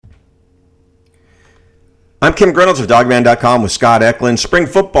I'm Kim Grinolds of Dogman.com with Scott Eklund. Spring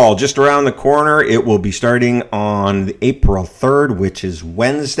football just around the corner. It will be starting on April 3rd, which is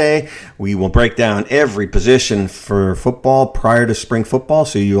Wednesday. We will break down every position for football prior to spring football,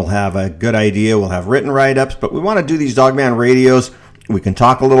 so you'll have a good idea. We'll have written write-ups, but we want to do these Dogman radios. We can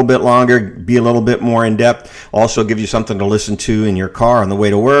talk a little bit longer, be a little bit more in-depth, also give you something to listen to in your car on the way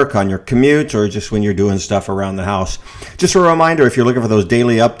to work, on your commute, or just when you're doing stuff around the house. Just a reminder, if you're looking for those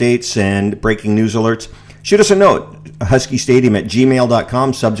daily updates and breaking news alerts, shoot us a note,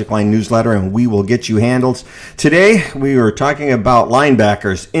 huskystadium@gmail.com, subject line newsletter, and we will get you handles. Today, we were talking about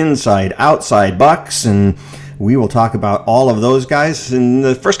linebackers, inside, outside, bucks, and we will talk about all of those guys. And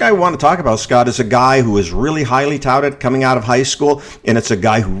the first guy we want to talk about, Scott, is a guy who is really highly touted coming out of high school, and it's a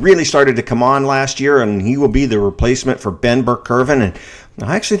guy who really started to come on last year, and he will be the replacement for Ben Burke-Kirven. And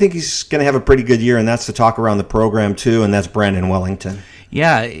I actually think he's going to have a pretty good year, and that's the talk around the program, too, and that's Brandon Wellington.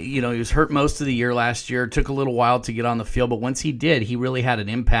 Yeah, he was hurt most of the year last year. It took a little while to get on the field, but once he did, he really had an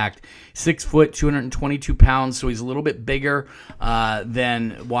impact. 6 foot, 222 pounds, so he's a little bit bigger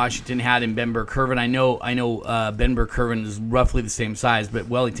than Washington had in Ben Burke-Kirven. I know Ben Burke-Kirven is roughly the same size, but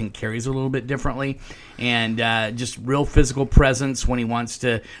Wellington carries a little bit differently. And just real physical presence when he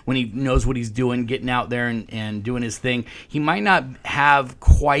knows what he's doing, getting out there and doing his thing. He might not have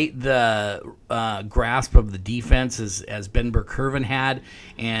quite the grasp of the defense as Ben Burke-Kirven had,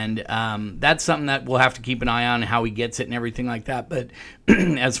 and that's something that we'll have to keep an eye on, how he gets it and everything like that. But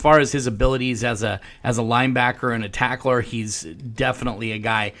as far as his abilities as a linebacker and a tackler, he's definitely a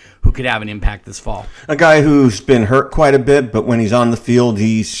guy who could have an impact this fall. A guy who's been hurt quite a bit, but when he's on the field,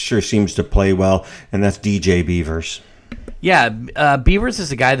 he sure seems to play well, and that's DJ Beavers. Yeah, Beavers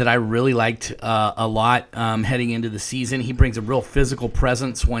is a guy that I really liked a lot heading into the season. He brings a real physical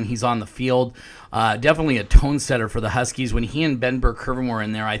presence when he's on the field. Definitely a tone setter for the Huskies. When he and Ben Burke-Kirven were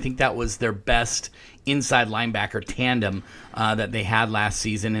in there, I think that was their best inside linebacker tandem that they had last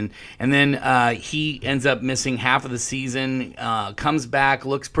season. And then he ends up missing half of the season, comes back,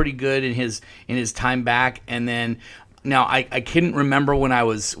 looks pretty good in his time back, and then now I couldn't remember when I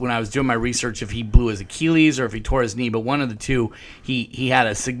was doing my research if he blew his Achilles or if he tore his knee, but one of the two, he had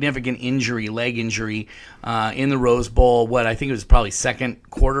a significant injury, leg injury, in the Rose Bowl. I think it was probably second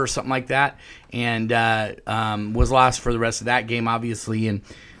quarter or something like that, and was lost for the rest of that game, obviously. And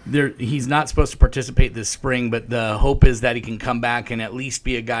he's not supposed to participate this spring, but the hope is that he can come back and at least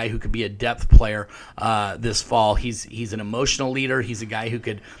be a guy who could be a depth player this fall. He's an emotional leader. He's a guy who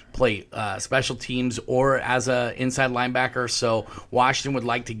could play special teams or as a inside linebacker. So Washington would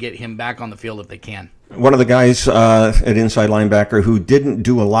like to get him back on the field if they can. One of the guys at inside linebacker who didn't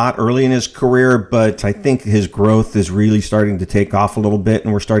do a lot early in his career, but I think his growth is really starting to take off a little bit,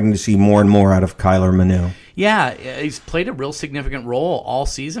 and we're starting to see more and more out of Kyler Manu. Yeah, he's played a real significant role all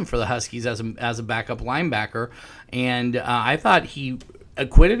season for the Huskies as a backup linebacker, and I thought he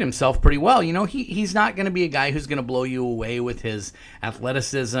acquitted himself pretty well. He's not going to be a guy who's going to blow you away with his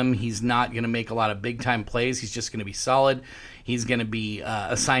athleticism. He's not going to make a lot of big-time plays. He's just going to be solid. He's going to be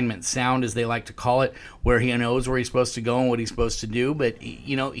assignment sound, as they like to call it, where he knows where he's supposed to go and what he's supposed to do. But,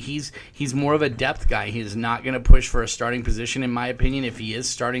 he's more of a depth guy. He's not going to push for a starting position, in my opinion. If he is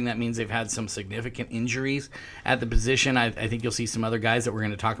starting, that means they've had some significant injuries at the position. I think you'll see some other guys that we're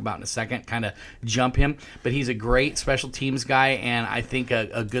going to talk about in a second kind of jump him. But he's a great special teams guy, and I think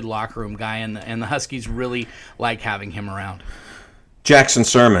a good locker room guy, and the Huskies really like having him around. Jackson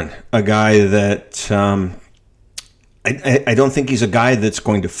Sermon, a guy that I don't think he's a guy that's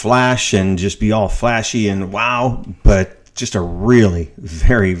going to flash and just be all flashy and wow, but just a really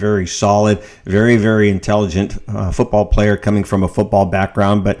very, very solid, very, very intelligent football player coming from a football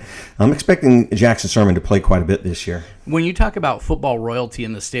background. But I'm expecting Jackson Sermon to play quite a bit this year. When you talk about football royalty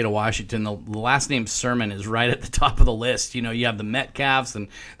in the state of Washington, the last name Sermon is right at the top of the list. You have the Metcalfs, and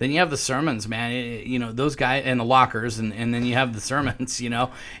then you have the Sermons, man. Those guys, and the Lockers, and then you have the Sermons,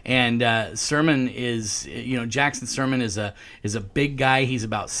 And Sermon is, Jackson Sermon is a big guy. He's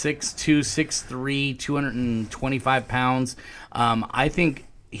about 6'2", 6'3", 225 pounds. I think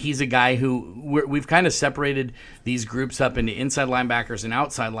he's a guy who we've kind of separated these groups up into inside linebackers and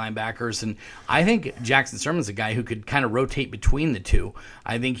outside linebackers, and I think Jackson Sermon's a guy who could kind of rotate between the two.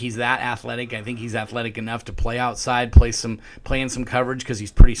 I think he's that athletic. I think he's athletic enough to play outside, play in some coverage because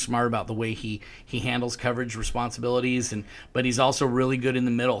he's pretty smart about the way he handles coverage responsibilities, but he's also really good in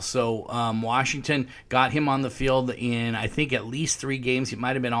the middle. So Washington got him on the field in I think at least 3 games. It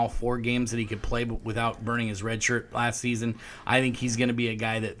might have been all 4 games that he could play without burning his red shirt last season. I think he's going to be a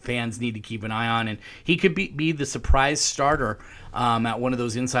guy that fans need to keep an eye on, and he could be the surprise starter at one of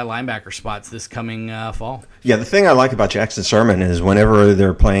those inside linebacker spots this coming fall. Yeah, the thing I like about Jackson Sirmon is whenever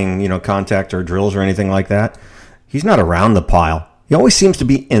they're playing, contact or drills or anything like that, he's not around the pile. He always seems to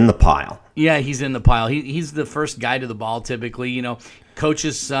be in the pile. Yeah, he's in the pile. He's the first guy to the ball typically.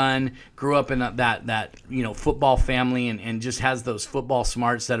 Coach's son grew up in that football family and just has those football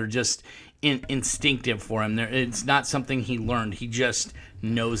smarts that are just instinctive for him. It's not something he learned. He just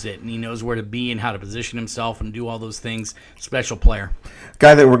knows it, and he knows where to be and how to position himself and do all those things. Special player.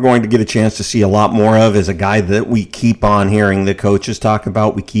 Guy that we're going to get a chance to see a lot more of is a guy that we keep on hearing the coaches talk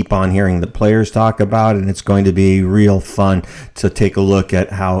about, we keep on hearing the players talk about, and it's going to be real fun to take a look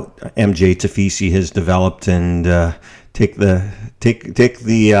at how MJ Tafisi has developed and take the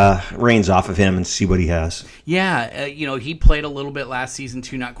reins off of him and see what he has. Yeah, he played a little bit last season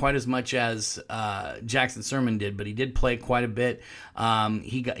too, not quite as much as Jackson Sirmon did, but he did play quite a bit.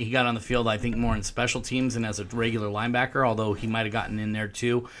 He got on the field, I think, more in special teams than as a regular linebacker, although he might have gotten in there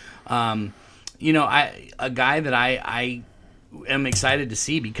too. A guy that I am excited to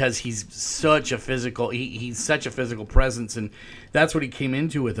see because he's such a physical. He's such a physical presence, and that's what he came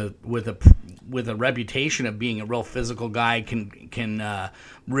into with a reputation of being a real physical guy. Can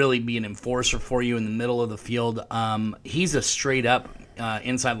really be an enforcer for you in the middle of the field. He's a straight up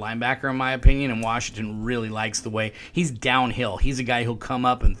inside linebacker in my opinion, and Washington really likes the way he's downhill. He's a guy who'll come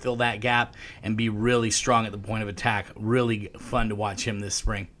up and fill that gap and be really strong at the point of attack. Really fun to watch him this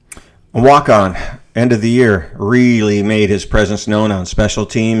spring. A walk-on, end of the year, really made his presence known on special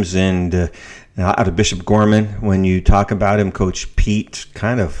teams and out of Bishop Gorman. When you talk about him, Coach Pete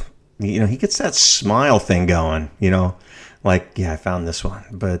kind of, he gets that smile thing going, I found this one.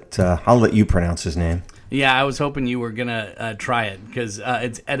 But I'll let you pronounce his name. Yeah, I was hoping you were going to try it because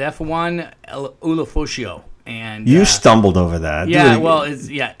it's Edefuan Ulafosio. And you stumbled over that. Yeah,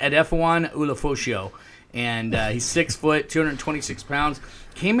 Edefuan Ulafosio. And he's 6 foot, 226 pounds.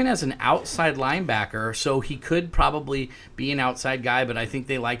 Came in as an outside linebacker, so he could probably be an outside guy, but I think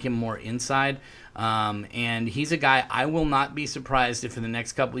they like him more inside. And he's a guy I will not be surprised if in the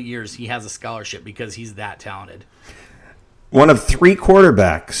next couple of years he has a scholarship because he's that talented. One of 3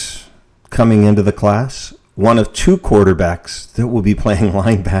 quarterbacks coming into the class. One of 2 quarterbacks that will be playing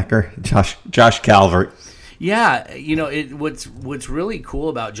linebacker, Josh Calvert. Yeah, what's really cool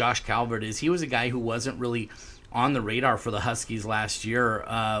about Josh Calvert is he was a guy who wasn't really on the radar for the Huskies last year.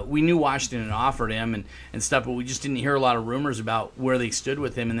 We knew Washington had offered him and stuff, but we just didn't hear a lot of rumors about where they stood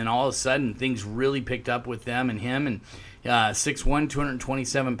with him. And then all of a sudden, things really picked up with them and him. And 6'1",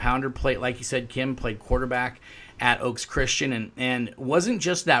 227-pounder, played, like you said, Kim, played quarterback at Oaks Christian and wasn't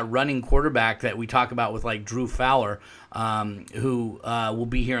just that running quarterback that we talk about with like Drew Fowler, who will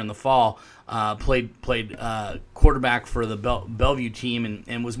be here in the fall. Played quarterback for the Bellevue team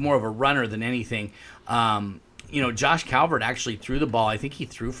and was more of a runner than anything. Josh Calvert actually threw the ball. I think he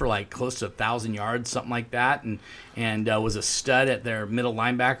threw for like close to 1,000 yards, something like that, and was a stud at their middle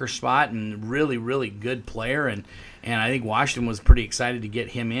linebacker spot and really, really good player. And I think Washington was pretty excited to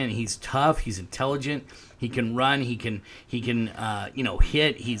get him in. He's tough. He's intelligent. He can run. He can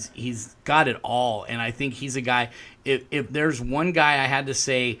hit. He's got it all. And I think he's a guy. If there's one guy I had to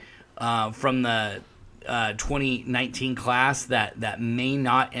say from the 2019 class that may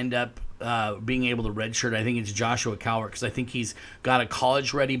not end up being able to redshirt, I think it's Joshua Calvert because I think he's got a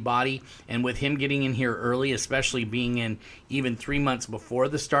college-ready body, and with him getting in here early, especially being in even 3 months before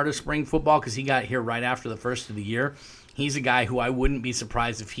the start of spring football because he got here right after the first of the year, he's a guy who I wouldn't be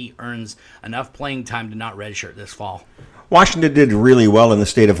surprised if he earns enough playing time to not redshirt this fall. Washington did really well in the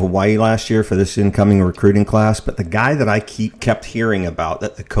state of Hawaii last year for this incoming recruiting class, but the guy that I kept hearing about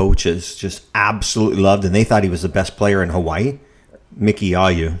that the coaches just absolutely loved and they thought he was the best player in Hawaii, Mickey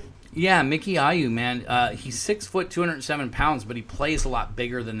Ayu. Yeah, Mickey Ayu, man. He's 6 foot, 207 pounds, but he plays a lot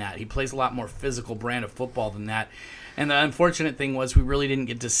bigger than that. He plays a lot more physical brand of football than that. And the unfortunate thing was we really didn't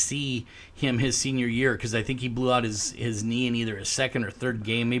get to see him his senior year because I think he blew out his knee in either his second or third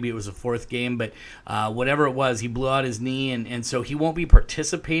game. Maybe it was a fourth game, but whatever it was, he blew out his knee. And so he won't be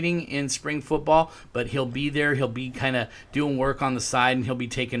participating in spring football, but he'll be there. He'll be kind of doing work on the side, and he'll be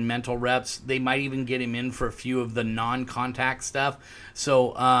taking mental reps. They might even get him in for a few of the non-contact stuff.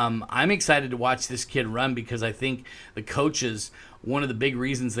 So I'm excited to watch this kid run because I think the coaches – one of the big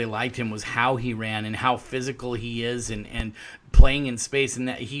reasons they liked him was how he ran and how physical he is and playing in space. And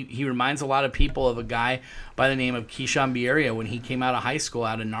that he reminds a lot of people of a guy by the name of Keyshawn Bierria when he came out of high school,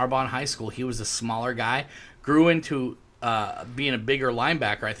 out of Narbonne High School. He was a smaller guy, grew into being a bigger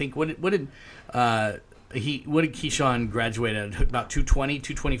linebacker. I think what did Keyshawn graduate at? About 220,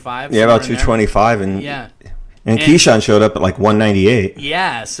 225? Yeah, about 225. And yeah. And Keyshawn showed up at like 198.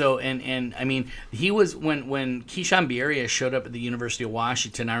 Yeah, so and I mean, he was when Keyshawn Bierria showed up at the University of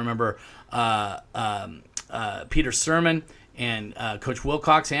Washington. I remember Peter Sermon and Coach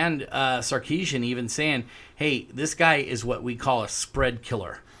Wilcox and Sarkisian even saying, "Hey, this guy is what we call a spread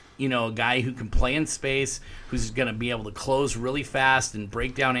killer." You know, a guy who can play in space, who's going to be able to close really fast and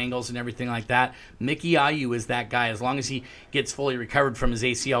break down angles and everything like that. Mickey Ayu is that guy as long as he gets fully recovered from his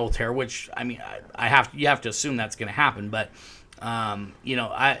ACL tear, which, I mean, you have to assume that's going to happen. But, you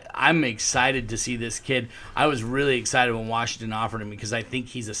know, I'm excited to see this kid. I was really excited when Washington offered him because I think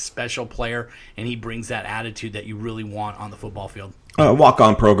he's a special player and he brings that attitude that you really want on the football field.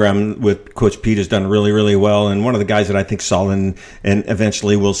 Walk-on program with Coach Pete has done really, really well. And one of the guys that I think solid and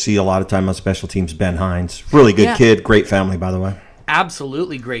eventually we'll see a lot of time on special teams, Ben Hines. Really good kid, great family, by the way.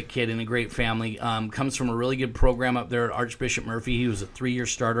 Absolutely great kid and a great family. Comes from a really good program up there at Archbishop Murphy. He was a 3-year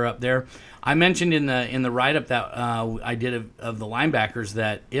starter up there. I mentioned in the write-up that I did of the linebackers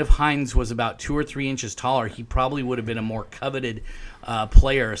that if Hines was about 2 or 3 inches taller, he probably would have been a more coveted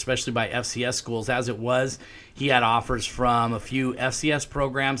player, especially by FCS schools. As it was, he had offers from a few FCS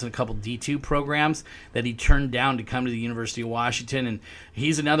programs and a couple D2 programs that he turned down to come to the University of Washington. And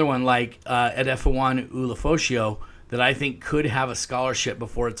he's another one like Edefuan Ulafosio that I think could have a scholarship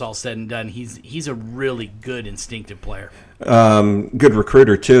before it's all said and done. He's a really good instinctive player. Good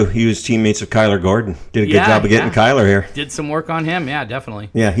recruiter, too. He was teammates of Kyler Gordon. Did a good job of getting Kyler here. Did some work on him, yeah,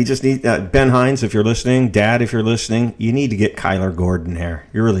 definitely. Yeah, he just needs Ben Hines, if you're listening, Dad, if you're listening, you need to get Kyler Gordon here.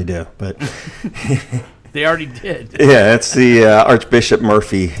 You really do. But they already did. Yeah, it's the Archbishop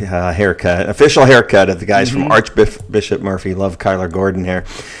Murphy haircut, official haircut of the guys from Archbishop Murphy. Love Kyler Gordon here.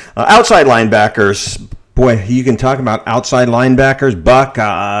 Outside linebackers. Boy, you can talk about outside linebackers. Buck,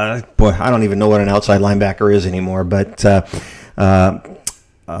 boy, I don't even know what an outside linebacker is anymore. But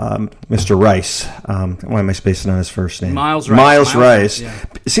Mr. Rice, why am I spacing on his first name? Miles Rice. Miles Rice. Yeah.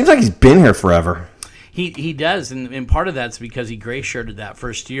 It seems like he's been here forever. He does, and part of that's because he gray shirted that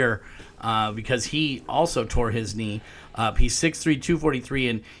first year because he also tore his knee. He's 6'3", 243,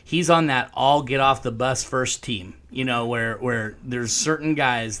 and he's on that all get off the bus first team. You know, where there's certain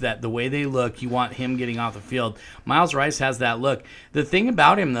guys that the way they look, you want him getting off the field. Miles Rice has that look. The thing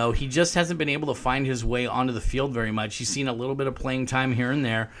about him, though, he just hasn't been able to find his way onto the field very much. He's seen a little bit of playing time here and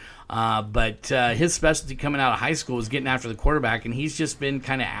there. But his specialty coming out of high school was getting after the quarterback, and he's just been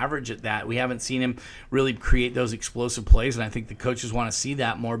kind of average at that. We haven't seen him really create those explosive plays, and I think the coaches want to see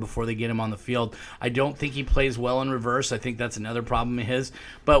that more before they get him on the field. I don't think he plays well in reverse. I think that's another problem of his.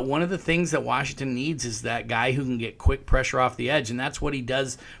 But one of the things that Washington needs is that guy who can get quick pressure off the edge, and that's what he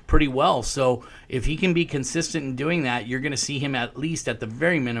does pretty well. So if he can be consistent in doing that, you're going to see him at least at the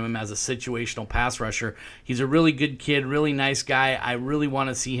very minimum as a situational pass rusher. He's a really good kid, really nice guy. I really want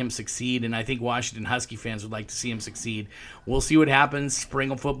to see him succeed, and I think Washington Husky fans would like to see him succeed. We'll see what happens.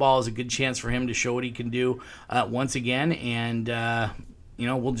 Spring of football is a good chance for him to show what he can do once again, and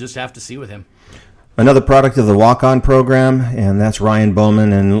we'll just have to see with him. Another product of the walk-on program, and that's Ryan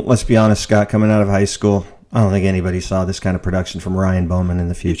Bowman. And let's be honest, Scott, coming out of high school, I don't think anybody saw this kind of production from Ryan Bowman in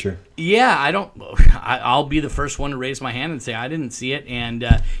the future. Yeah, I'll be the first one to raise my hand and say I didn't see it.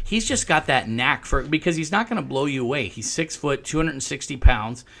 And he's just got that knack because he's not going to blow you away. He's 6 foot, 260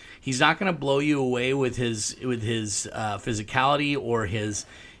 pounds. He's not going to blow you away with his physicality or his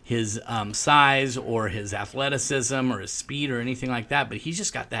size or his athleticism or his speed or anything like that, but he's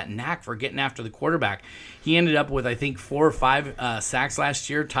just got that knack for getting after the quarterback. He ended up with, I think, 4 or 5 sacks last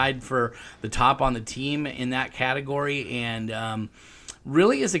year, tied for the top on the team in that category, and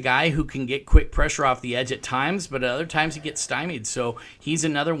really is a guy who can get quick pressure off the edge at times, but at other times he gets stymied. So he's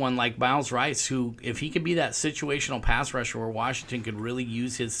another one like Miles Rice who, if he could be that situational pass rusher where Washington could really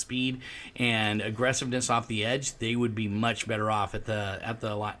use his speed and aggressiveness off the edge, they would be much better off at the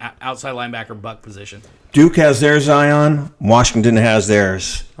outside linebacker buck position. Duke has their Zion. Washington has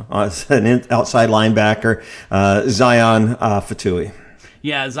theirs. An outside linebacker, Zion Fatui.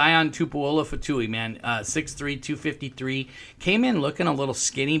 Yeah, Zion Tupuola-Fatui, man, 6'3", 253. Came in looking a little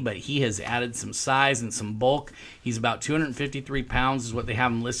skinny, but he has added some size and some bulk. He's about 253 pounds is what they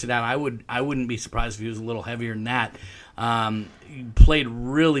have him listed at. I wouldn't be surprised if he was a little heavier than that. He played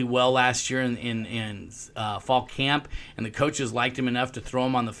really well last year in fall camp, and the coaches liked him enough to throw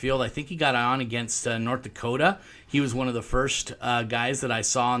him on the field. I think he got on against North Dakota. He was one of the first guys that I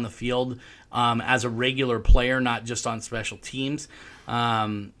saw on the field as a regular player, not just on special teams.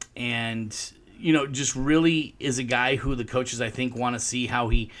 And just really is a guy who the coaches, I think, want to see how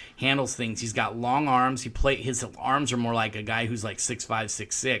he handles things. He's got long arms. His arms are more like a guy who's like 6'5",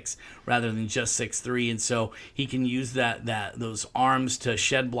 6'6", rather than just 6'3", and so he can use those arms to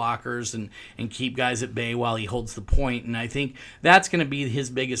shed blockers and keep guys at bay while he holds the point. And I think that's going to be his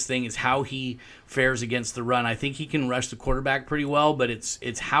biggest thing, is how he fares against the run. I think he can rush the quarterback pretty well, but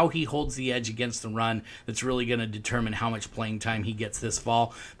it's how he holds the edge against the run that's really going to determine how much playing time he gets this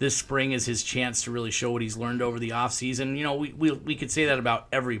fall. This spring is his chance to really show what he's learned over the offseason. We could say that about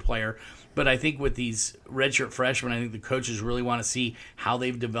every player, but I think with these redshirt freshmen, I think the coaches really want to see how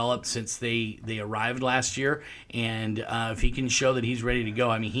they've developed since they arrived last year, and if he can show that he's ready to go.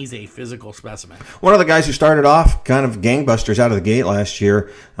 I mean, he's a physical specimen. One of the guys who started off kind of gangbusters out of the gate last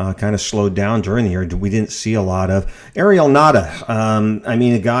year, kind of slowed down during the year, we didn't see a lot of. Ariel Nada,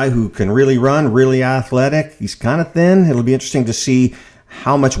 a guy who can really run, really athletic. He's kind of thin. It'll be interesting to see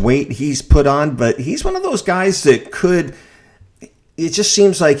how much weight he's put on, but he's one of those guys that it just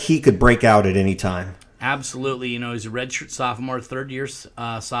seems like he could break out at any time. Absolutely. He's a redshirt sophomore, third-year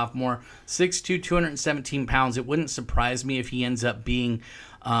sophomore, 6'2", 217 pounds. It wouldn't surprise me if he ends up being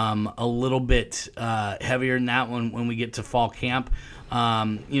a little bit heavier than that when we get to fall camp. He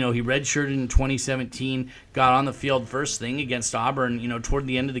redshirted in 2017, got on the field first thing against Auburn. Toward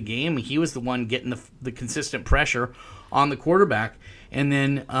the end of the game, he was the one getting the consistent pressure on the quarterback. And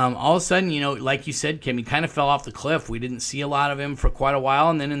then all of a sudden, like you said, Kim, he kind of fell off the cliff. We didn't see a lot of him for quite a while.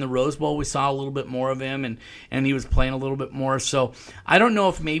 And then in the Rose Bowl, we saw a little bit more of him, and he was playing a little bit more. So I don't know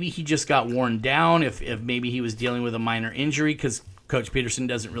if maybe he just got worn down, if maybe he was dealing with a minor injury, because Coach Peterson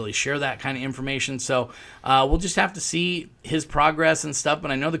doesn't really share that kind of information. So we'll just have to see his progress and stuff.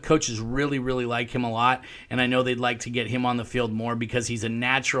 But I know the coaches really, really like him a lot, and I know they'd like to get him on the field more because he's a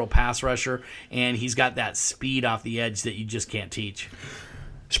natural pass rusher, and he's got that speed off the edge that you just can't teach.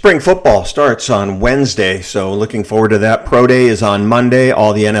 Spring football starts on Wednesday, so looking forward to that. Pro Day is on Monday.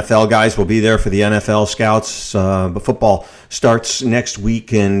 All the NFL guys will be there for the NFL scouts. But football starts next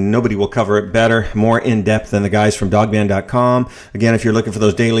week, and nobody will cover it better, more in-depth than the guys from dogman.com. Again, if you're looking for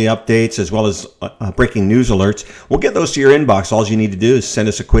those daily updates as well as breaking news alerts, we'll get those to your inbox. All you need to do is send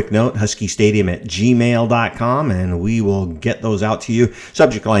us a quick note, huskystadium@gmail.com, and we will get those out to you.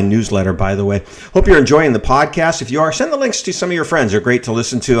 Subject line newsletter, by the way. Hope you're enjoying the podcast. If you are, send the links to some of your friends. They're great to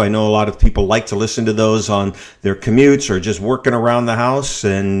listen to. I know a lot of people like to listen to those on their commutes or just working around the house,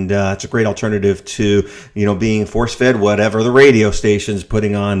 and it's a great alternative to being force-fed whatever the radio station's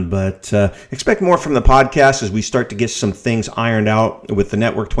putting on. But expect more from the podcast as we start to get some things ironed out with the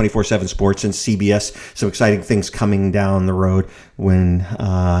network, 24/7 Sports and CBS. Some exciting things coming down the road in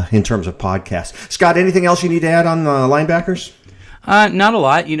terms of podcasts. Scott, anything else you need to add on the linebackers? Not a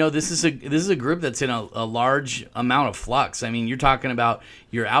lot. This is a group that's in a large amount of flux. I mean, you're talking about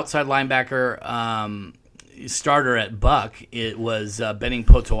your outside linebacker starter at Buck. It was Benning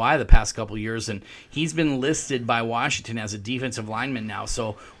Potoai the past couple of years, and he's been listed by Washington as a defensive lineman now.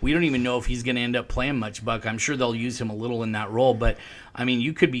 So we don't even know if he's going to end up playing much Buck. I'm sure they'll use him a little in that role, but I mean,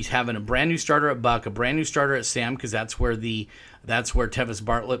 you could be having a brand new starter at Buck, a brand new starter at Sam, because that's where Tevis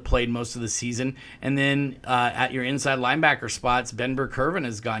Bartlett played most of the season. And then at your inside linebacker spots, Ben Burr-Kirven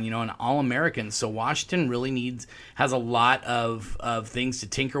has gone, an All-American. So Washington really has a lot of things to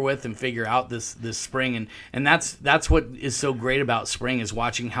tinker with and figure out this spring. And that's what is so great about spring, is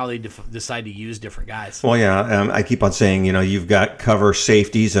watching how they decide to use different guys. Well, yeah, I keep on saying, you've got cover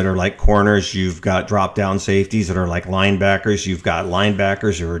safeties that are like corners. You've got drop-down safeties that are like linebackers. You've got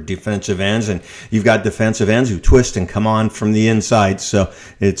linebackers who are defensive ends, and you've got defensive ends who twist and come on from the inside. So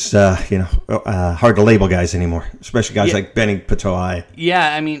it's hard to label guys anymore, especially guys like Benning Potoai.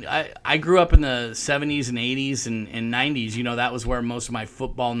 Yeah, I mean, I grew up in the 70s and 80s and 90s. That was where most of my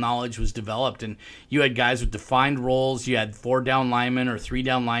football knowledge was developed, and you had guys with defined roles. You had 4 down linemen or 3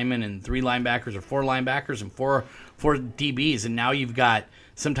 down linemen and 3 linebackers or 4 linebackers and four DBs, and now you've got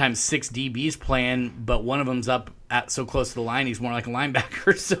sometimes 6 DBs playing, but one of them's up at so close to the line, he's more like a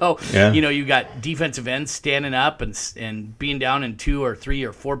linebacker. So, you've got defensive ends standing up and being down in 2 or 3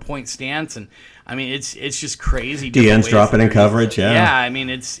 or 4 point stance. And I mean, it's just crazy. D ends dropping in coverage. Yeah. I mean,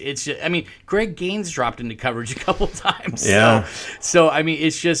 it's just, Greg Gaines dropped into coverage a couple times. Yeah. So I mean,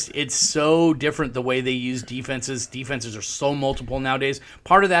 it's so different the way they use defenses. Defenses are so multiple nowadays.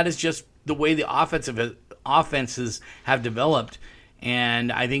 Part of that is just the way the offenses have developed.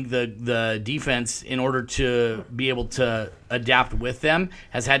 And I think the defense, in order to be able to adapt with them,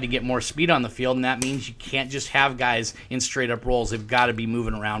 has had to get more speed on the field, and that means you can't just have guys in straight-up roles. They've got to be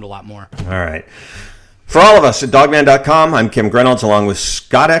moving around a lot more. All right. For all of us at dogman.com, I'm Kim Reynolds along with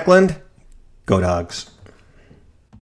Scott Eklund. Go Dogs.